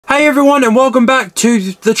Hey everyone, and welcome back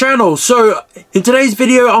to the channel. So in today's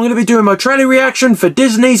video I'm going to be doing my trailer reaction for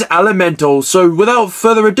Disney's Elemental. So without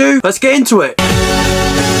further ado, let's get into it.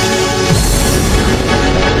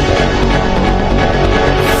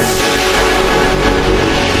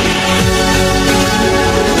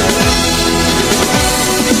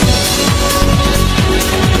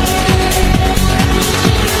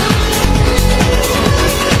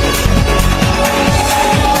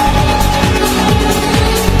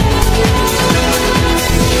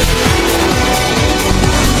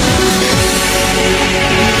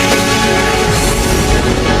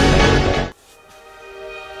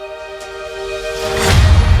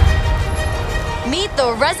 Meet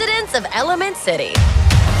the residents of Element City.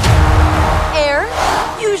 Air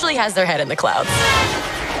usually has their head in the clouds.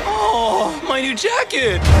 Oh, my new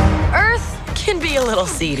jacket! Earth can be a little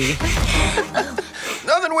seedy.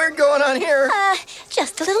 Nothing weird going on here.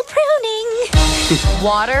 Just a little pruning.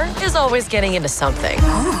 Water is always getting into something.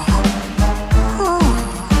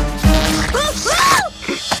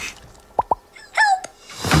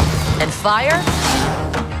 And fire,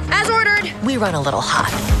 as ordered, we run a little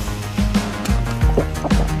hot.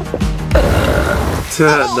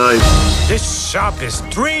 Nice. This shop is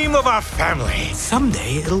dream of our family.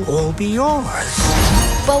 Someday it'll all be yours.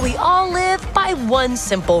 But we all live by one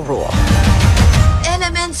simple rule.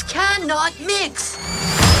 Elements cannot mix.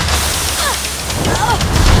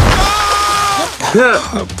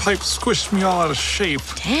 The pipe squished me all out of shape.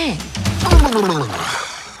 Dang.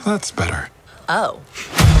 That's better. Oh.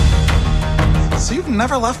 So you've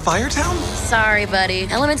never left Firetown? Sorry, buddy.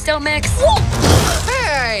 Elements don't mix.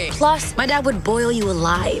 Hey! Plus, my dad would boil you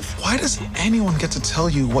alive. Why does anyone get to tell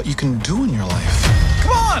you what you can do in your life?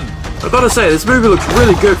 Come on! I gotta say, this movie looks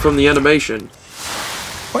really good from the animation.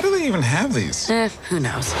 Why do they even have these? Who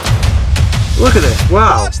knows? Look at this,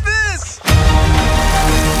 wow. Watch this!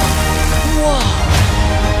 Whoa.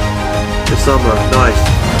 The summer, nice.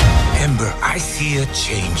 Ember, I see a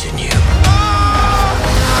change in you.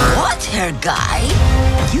 What, hair guy?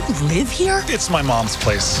 You live here? It's my mom's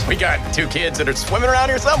place. We got two kids that are swimming around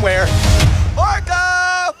here somewhere.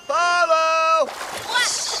 Orca! Follow!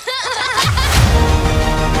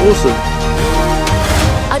 Awesome.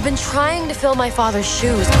 I've been trying to fill my father's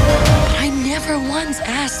shoes, but I never once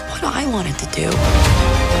asked what I wanted to do.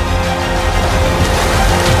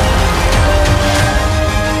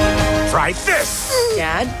 Try this!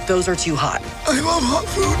 Dad, those are too hot. I love hot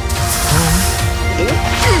food.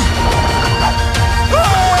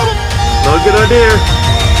 Not a good idea.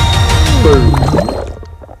 Boom.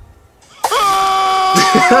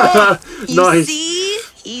 You Nice. see?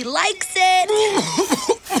 He likes it.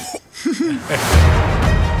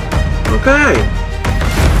 Okay.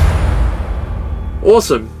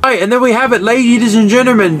 Awesome. Right, and then we have it, ladies and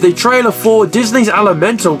gentlemen, the trailer for Disney's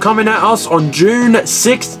Elemental coming at us on June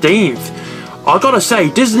 16th. I gotta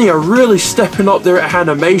say, Disney are really stepping up their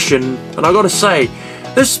animation, and I gotta say,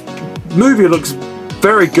 this movie looks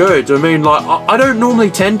very good. I mean, like, I don't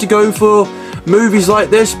normally tend to go for movies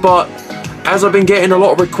like this, but as I've been getting a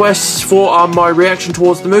lot of requests for my reaction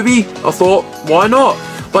towards the movie, I thought, why not?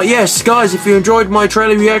 But yes, guys, if you enjoyed my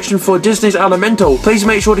trailer reaction for Disney's Elemental, please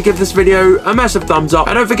make sure to give this video a massive thumbs up,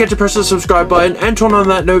 and don't forget to press the subscribe button and turn on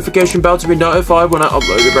that notification bell to be notified when I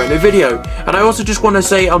upload a brand new video. And I also just want to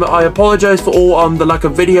say I apologize for all the lack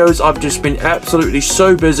of videos. I've just been absolutely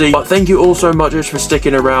so busy, but thank you all so much just for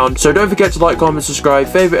sticking around. So don't forget to like, comment, subscribe,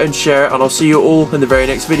 favorite, and share, and I'll see you all in the very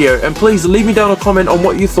next video. And please leave me down a comment on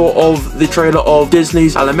what you thought of the trailer of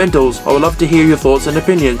Disney's Elementals. I would love to hear your thoughts and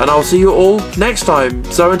opinions, and I'll see you all next time.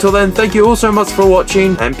 So until then, thank you all so much for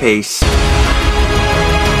watching, and peace.